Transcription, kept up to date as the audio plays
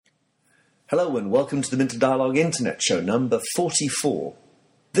Hello and welcome to the Minter Dialogue Internet Show number 44.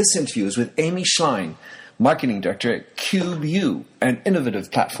 This interview is with Amy Schlein, Marketing Director at CubeU, an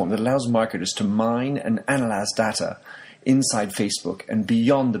innovative platform that allows marketers to mine and analyze data inside Facebook and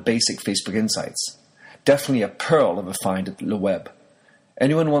beyond the basic Facebook insights. Definitely a pearl of a find at the web.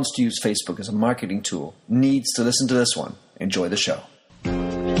 Anyone who wants to use Facebook as a marketing tool needs to listen to this one. Enjoy the show.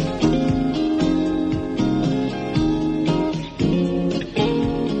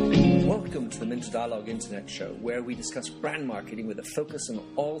 Dialogue Internet Show, where we discuss brand marketing with a focus on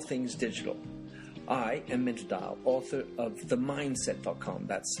all things digital. I am Minter Dial, author of TheMyndset.com,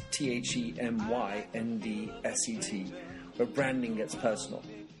 that's TheMyndset, where branding gets personal.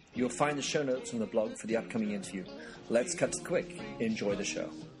 You'll find the show notes on the blog for the upcoming interview. Let's cut to the quick. Enjoy the show.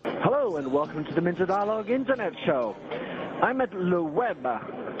 Hello and welcome to the Minter Dialogue Internet Show. I'm at Le Web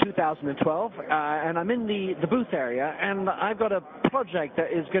 2012, and I'm in the booth area, and I've got a project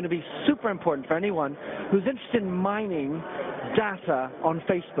that is going to be super important for anyone who's interested in mining data on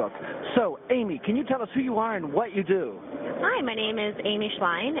Facebook. So, Amy, can you tell us who you are and what you do? Hi, my name is Amy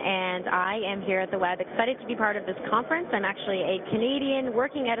Schlein, and I am here at the Web, excited to be part of this conference. I'm actually a Canadian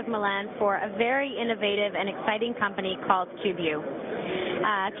working out of Milan for a very innovative and exciting company called CubeU.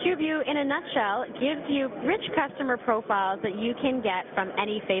 CubeU, in a nutshell, gives you rich customer profiles that you can get from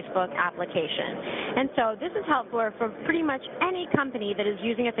any Facebook application. And so this is helpful for pretty much any company that is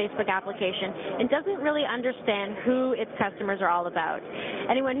using a Facebook application and doesn't really understand who its customers are all about.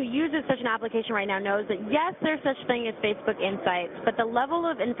 Anyone who uses such an application right now knows that, yes, there's such thing as Facebook Insights, but the level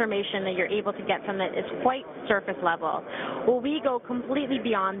of information that you're able to get from it is quite surface level. Well, we go completely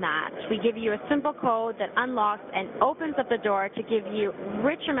beyond that. We give you a simple code that unlocks and opens up the door to give you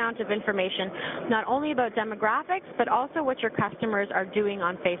rich amount of information, not only about demographics, but also what your customers are doing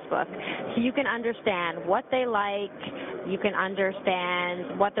on Facebook. So you can understand what they like, you can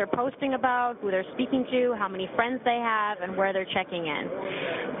understand what they're posting about, who they're speaking to, how many friends they have, and where they're checking in.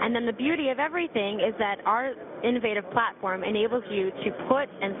 And then the beauty of everything is that our innovative platform enables you to put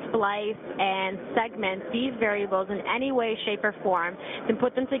and splice and segment these variables in any way, shape, or form, and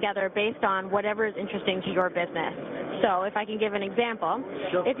put them together based on whatever is interesting to your business. So if I can give an example,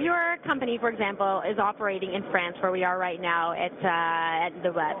 Sure. If your company, for example, is operating in France, where we are right now at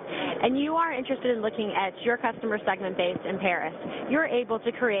the Web, and you are interested in looking at your customer segment based in Paris, you're able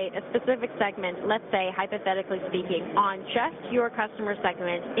to create a specific segment, let's say, hypothetically speaking, on just your customer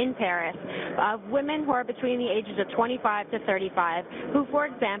segment in Paris of women who are between the ages of 25 to 35 who, for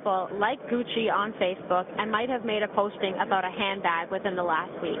example, like Gucci on Facebook and might have made a posting about a handbag within the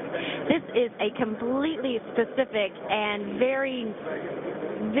last week. This is a completely specific and very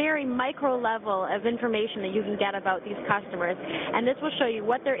micro level of information that you can get about these customers, and this will show you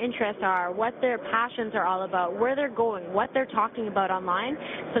what their interests are, what their passions are all about, where they're going, what they're talking about online,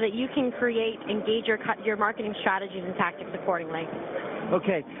 so that you can engage your marketing strategies and tactics accordingly.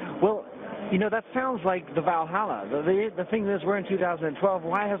 Okay, well, you know, that sounds like the Valhalla. The thing is, we're in 2012.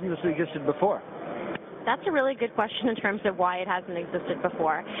 Why hasn't this existed before? That's a really good question in terms of why it hasn't existed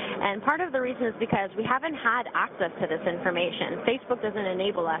before. And part of the reason is because we haven't had access to this information. Facebook doesn't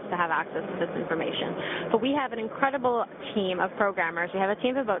enable us to have access to this information. But we have an incredible team of programmers. We have a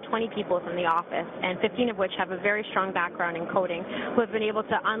team of about 20 people from the office, and 15 of which have a very strong background in coding, who have been able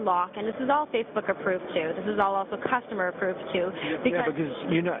to unlock, and this is all Facebook approved too. This is all also customer approved too. Because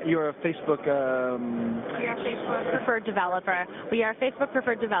you're a Facebook... We are a Facebook preferred developer. We are a Facebook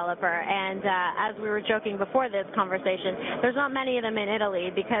preferred developer, and as we were joking before this conversation, there's not many of them in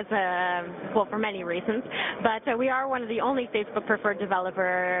Italy because, for many reasons, but we are one of the only Facebook preferred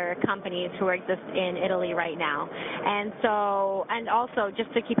developer companies who exist in Italy right now. And also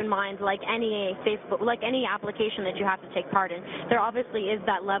just to keep in mind, like any application that you have to take part in, there obviously is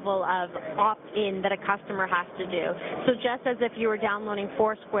that level of opt-in that a customer has to do. So just as if you were downloading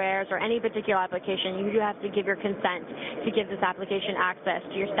Foursquare or any particular application, you do have to give your consent to give this application access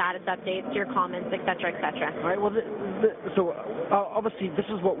to your status updates, to your comments, etc., etc. All right, well, so obviously this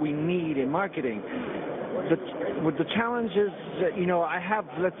is what we need in marketing. The challenge is, I have,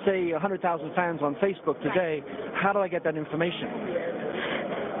 let's say, 100,000 fans on Facebook today. How do I get that information?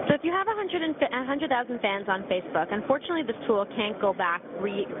 So if you have 100,000 fans on Facebook, unfortunately this tool can't go back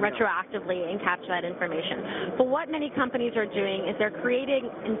retroactively and capture that information. But what many companies are doing is they're creating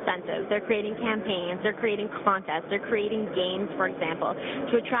incentives, they're creating campaigns, they're creating contests, they're creating games, for example,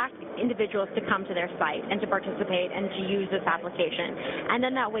 to attract individuals to come to their site and to participate and to use this application. And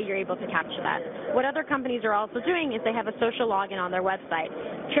then that way you're able to capture that. What other companies are also doing is they have a social login on their website.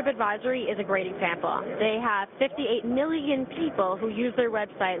 TripAdvisory is a great example. They have 58 million people who use their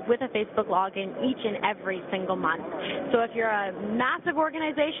website with a Facebook login each and every single month. So if you're a massive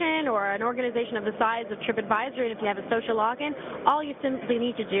organization or an organization of the size of TripAdvisory, and if you have a social login, all you simply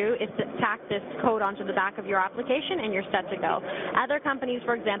need to do is to tack this code onto the back of your application and you're set to go. Other companies,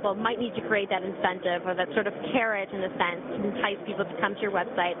 for example, might need to create that incentive or that sort of carrot in a sense to entice people to come to your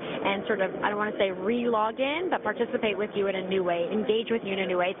website and sort of, I don't want to say re-log in, but participate with you in a new way, engage with you in a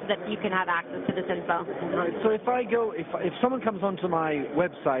new way so that you can have access to this info. Right. So if someone comes onto my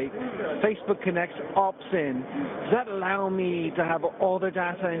website, Facebook Connect opts in, does that allow me to have all their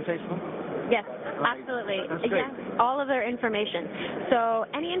data in Facebook? Yes, absolutely. Yes, all of their information. So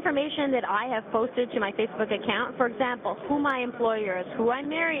any information that I have posted to my Facebook account, for example, who my employer is, who I'm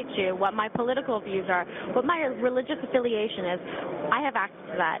married to, what my political views are, what my religious affiliation is, I have access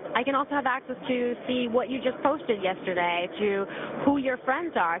to that. I can also have access to see what you just posted yesterday, to who your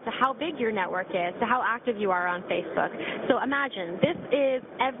friends are, to how big your network is, to how active you are on Facebook. So imagine, this is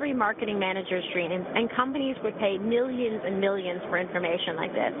every marketing manager's dream, and companies would pay millions and millions for information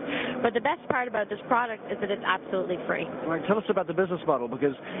like this. But the best part about this product is that it's absolutely free. All right, tell us about the business model,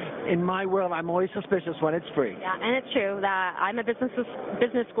 because in my world, I'm always suspicious when it's free. Yeah, and it's true that I'm a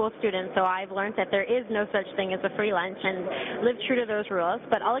business school student, so I've learned that there is no such thing as a free lunch and live true to those rules.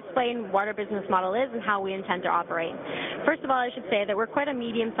 But I'll explain what our business model is and how we intend to operate. First of all, I should say that we're quite a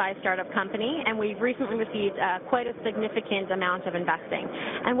medium-sized startup company, and we've recently received quite a significant amount of investing.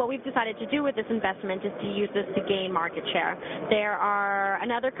 And what we've decided to do with this investment is to use this to gain market share. There are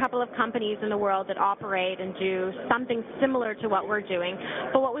another couple of companies in the world that operate and do something similar to what we're doing,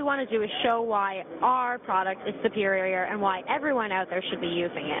 but what we want to do is show why our product is superior and why everyone out there should be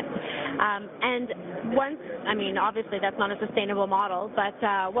using it. Obviously that's not a sustainable model, but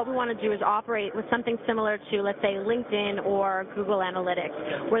what we want to do is operate with something similar to, let's say, LinkedIn or Google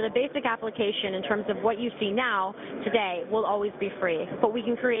Analytics, where the basic application in terms of what you see now, today, will always be free. But we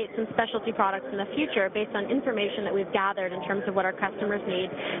can create some specialty products in the future based on information that we've gathered in terms of what our customers need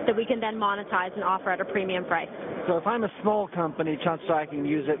that we can then monetize and offer at a premium price. So if I'm a small company, chances are I can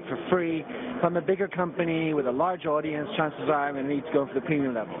use it for free. If I'm a bigger company with a large audience, chances are I'm going to need to go for the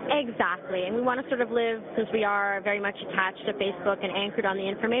premium level. Exactly, and we want to sort of live, since we are very much attached to Facebook and anchored on the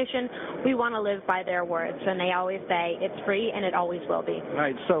information, we want to live by their words, and they always say it's free and it always will be.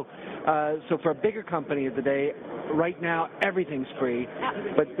 Right, so for a bigger company of the day, right now everything's free,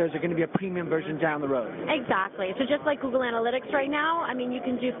 but there's going to be a premium version down the road. Exactly, so just like Google Analytics right now, I mean, you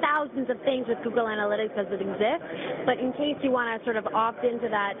can do thousands of things with Google Analytics as it exists, but in case you want to sort of opt into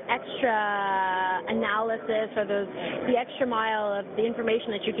that extra analysis or the extra mile of the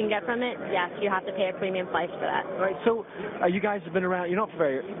information that you can get from it, yes, you have to pay a premium price for that. Right, so you guys have been around, you're not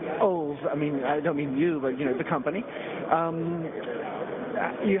very old, I mean, I don't mean you, but, the company.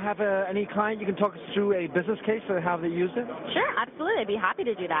 You have any client you can talk us through a business case for how they use it? Sure, absolutely. I'd be happy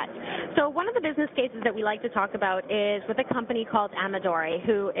to do that. So one of the business cases that we like to talk about is with a company called Amadori,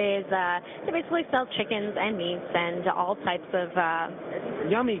 who is, they basically sell chickens and meats and all types of...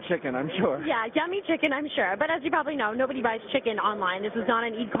 Yummy chicken, I'm sure. Yeah, yummy chicken, I'm sure. But as you probably know, nobody buys chicken online. This is not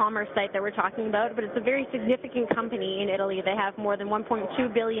an e-commerce site that we're talking about, but it's a very significant company in Italy. They have more than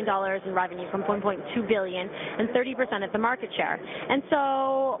 $1.2 billion in revenue, from $1.2 billion, and 30% of the market share. And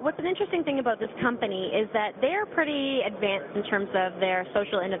so what's an interesting thing about this company is that they're pretty advanced in terms of their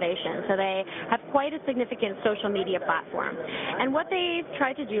social innovation. So they have quite a significant social media platform. And what they've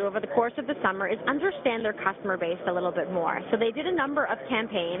tried to do over the course of the summer is understand their customer base a little bit more. So they did a number of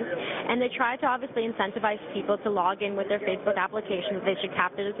campaigns, and they tried to obviously incentivize people to log in with their Facebook applications. They should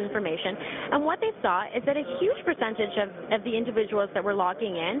capture this information. And what they saw is that a huge percentage of the individuals that were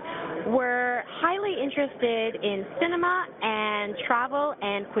logging in were highly interested in cinema and travel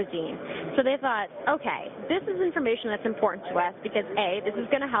and cuisine. So they thought, okay, this is information that's important to us because A, this is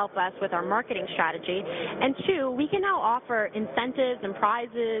going to help us with our marketing strategy, and two, we can now offer incentives and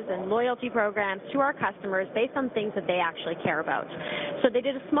prizes and loyalty programs to our customers based on things that they actually care about. So they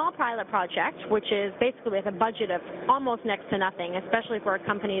did a small pilot project, which is basically with a budget of almost next to nothing, especially for a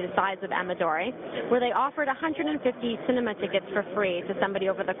company the size of Amadori, where they offered 150 cinema tickets for free to somebody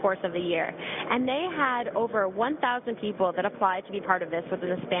over the course of the year. And they had over 1,000 people that applied to be part of this within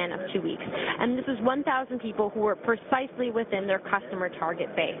the span of 2 weeks. And this is 1,000 people who were precisely within their customer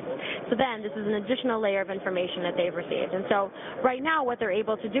target base. So then this is an additional layer of information that they've received. And so right now what they're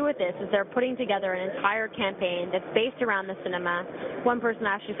able to do with this is they're putting together an entire campaign that's based around the cinema, one person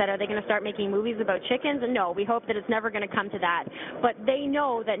actually said, are they going to start making movies about chickens? And no, we hope that it's never going to come to that. But they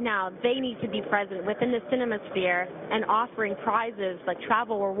know that now they need to be present within the cinema sphere and offering prizes like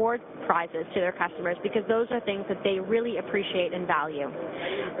travel reward prizes to their customers, because those are things that they really appreciate and value.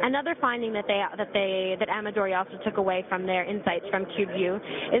 Another finding that Amadori also took away from their insights from CubeView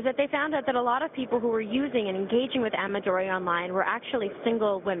is that they found out that a lot of people who were using and engaging with Amadori online were actually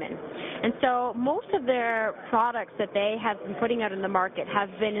single women. And so most of their products that they have been putting out in the market have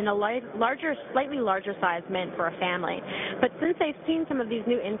been in a slightly larger size meant for a family. But since they've seen some of these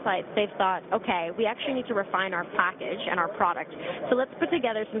new insights, they've thought, okay, we actually need to refine our package and our product. So let's put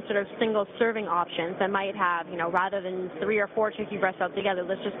together some sort of single serving options that might have, rather than 3 or 4 turkey breasts all together,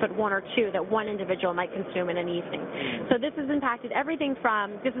 let's just put 1 or 2 that one individual might consume in an evening. So this has impacted everything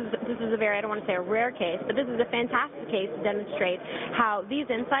from, this is a very, I don't want to say a rare case, but this is a fantastic case to demonstrate how these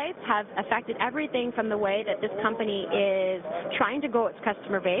insights have affected everything from the way that this company is trying to grow its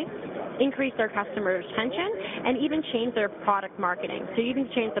customer base, increase their customer retention, and even change their product marketing. So even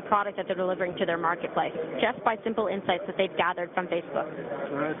change the product that they're delivering to their marketplace just by simple insights that they've gathered from Facebook.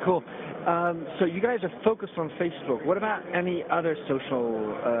 All right, cool. So you guys are focused on Facebook. What about any other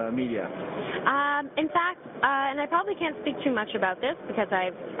social media? In fact, and I probably can't speak too much about this because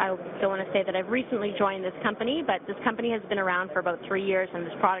I don't want to say that I've recently joined this company, but this company has been around for about 3 years, and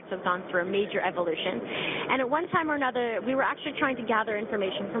this product has gone through a major evolution. And at one time or another, we were actually trying to gather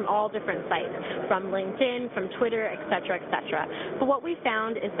information from all different sites, from LinkedIn, from Twitter, et cetera, et cetera. But what we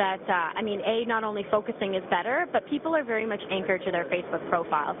found is that, not only focusing is better, but people are very much anchored to their Facebook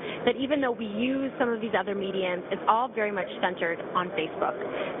profile. That even though we use some of these other mediums, it's all very much centered on Facebook.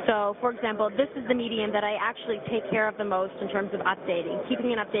 So, for example, this is the medium that I actually take care of the most in terms of updating,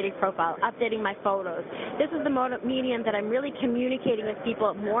 keeping an updated profile, updating my photos. This is the medium that I'm really communicating with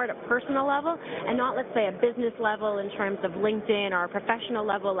people more at a personal level and not, let's say, a business level in terms of LinkedIn or a professional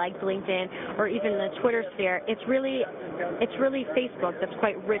level like LinkedIn or even the Twitter sphere. It's really Facebook that's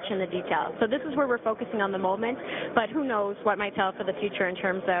quite rich in the details. So this is where we're focusing on the moment, but who knows what might tell for the future in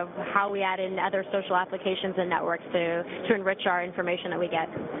terms of how we add in other social applications and networks to enrich our information that we get.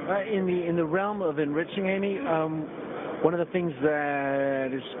 In the realm of enriching, Amy, one of the things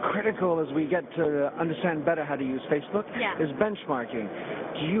that is critical as we get to understand better how to use Facebook is benchmarking.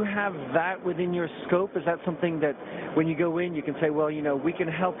 Do you have that within your scope? Is that something that when you go in you can say, well, we can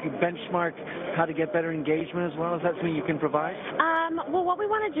help you benchmark how to get better engagement as well? Is that something you can provide? Well, what we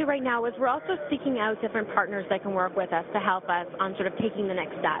want to do right now is we're also seeking out different partners that can work with us to help us on sort of taking the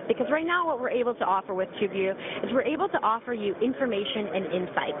next step. Because right now what we're able to offer with CubeView is we're able to offer you information and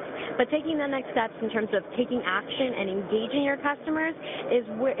insights. But taking the next steps in terms of taking action and engaging your customers is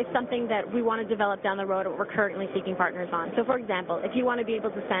something that we want to develop down the road that we're currently seeking partners on. So, for example, if you want to be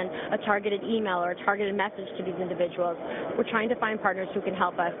able to send a targeted email or a targeted message to these individuals, we're trying to find partners who can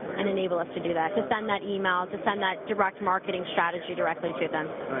help us and enable us to do that, to send that email, to send that direct marketing strategy directly to them.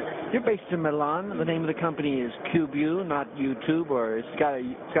 Right. You're based in Milan. The name of the company is CubeView, not YouTube, or it's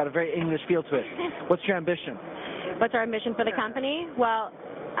got a very English feel to it. What's your ambition? What's our ambition for the company? Well,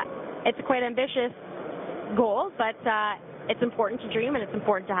 it's a quite ambitious goal, but it's important to dream and it's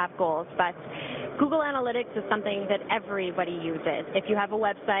important to have goals. But Google Analytics is something that everybody uses. If you have a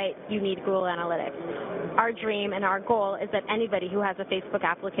website, you need Google Analytics. Our dream and our goal is that anybody who has a Facebook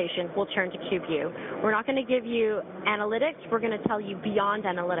application will turn to CubeView. We're not going to give you analytics. We're going to tell you beyond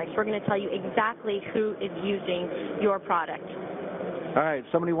analytics. We're going to tell you exactly who is using your product. All right,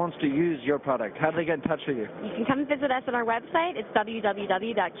 somebody wants to use your product. How do they get in touch with you? You can come visit us on our website. It's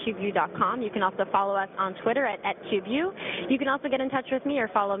www.cubeview.com. You can also follow us on Twitter at @CubeView. You can also get in touch with me or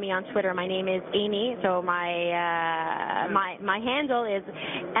follow me on Twitter. My name is Amy, so my handle is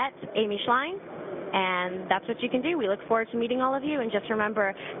 @AmySchlein. And that's what you can do. We look forward to meeting all of you. And just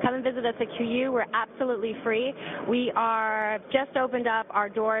remember, come and visit us at QU. We're absolutely free. We are just opened up our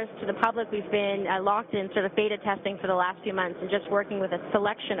doors to the public. We've been locked in sort of beta testing for the last few months and just working with a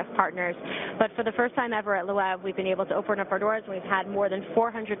selection of partners. But for the first time ever at LeWeb, we've been able to open up our doors. We've had more than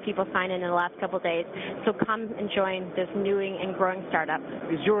 400 people sign in the last couple of days. So come and join this new and growing startup.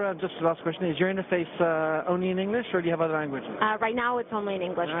 Is your, just the last question, is your interface only in English or do you have other languages? Right now it's only in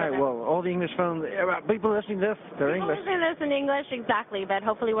English. All right, well, all the English phones, people listening to this, they're English. People listening to this in English, exactly, but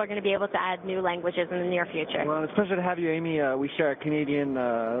hopefully we're going to be able to add new languages in the near future. Well, it's a pleasure to have you, Amy. We share a Canadian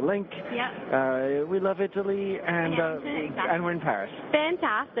link. Yeah. We love Italy, and exactly. And we're in Paris.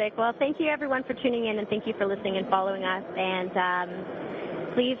 Fantastic. Well, thank you, everyone, for tuning in, and thank you for listening and following us. And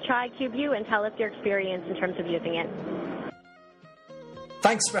please try CubeView and tell us your experience in terms of using it.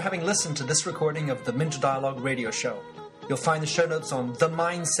 Thanks for having listened to this recording of the Minter Dialogue radio show. You'll find the show notes on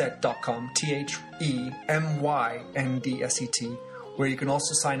themyndset.com, TheMyndset, where you can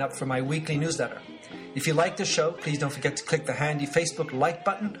also sign up for my weekly newsletter. If you like the show, please don't forget to click the handy Facebook like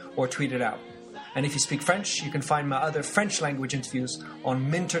button or tweet it out. And if you speak French, you can find my other French language interviews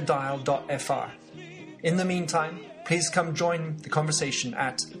on minterdial.fr. In the meantime, please come join the conversation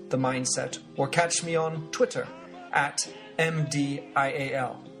at The Mindset or catch me on Twitter at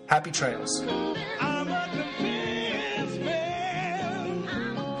MDIAL. Happy trails.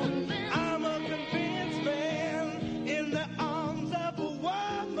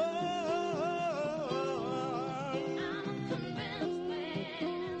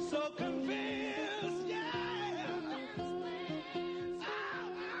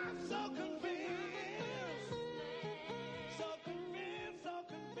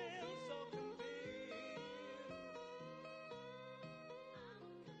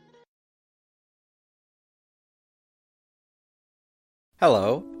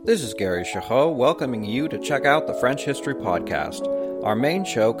 Hello, this is Gary Chahot welcoming you to check out the French History Podcast. Our main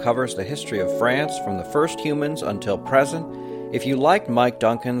show covers the history of France from the first humans until present. If you liked Mike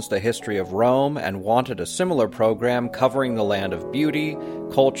Duncan's The History of Rome and wanted a similar program covering the land of beauty,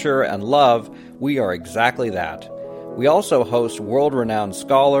 culture, and love, we are exactly that. We also host world-renowned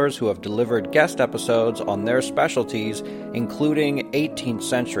scholars who have delivered guest episodes on their specialties, including 18th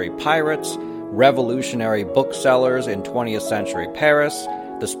century pirates, revolutionary booksellers in 20th century Paris,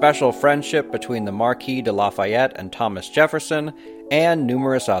 the special friendship between the Marquis de Lafayette and Thomas Jefferson, and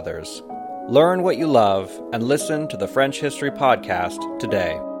numerous others. Learn what you love and listen to the French History Podcast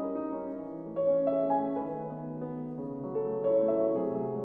today.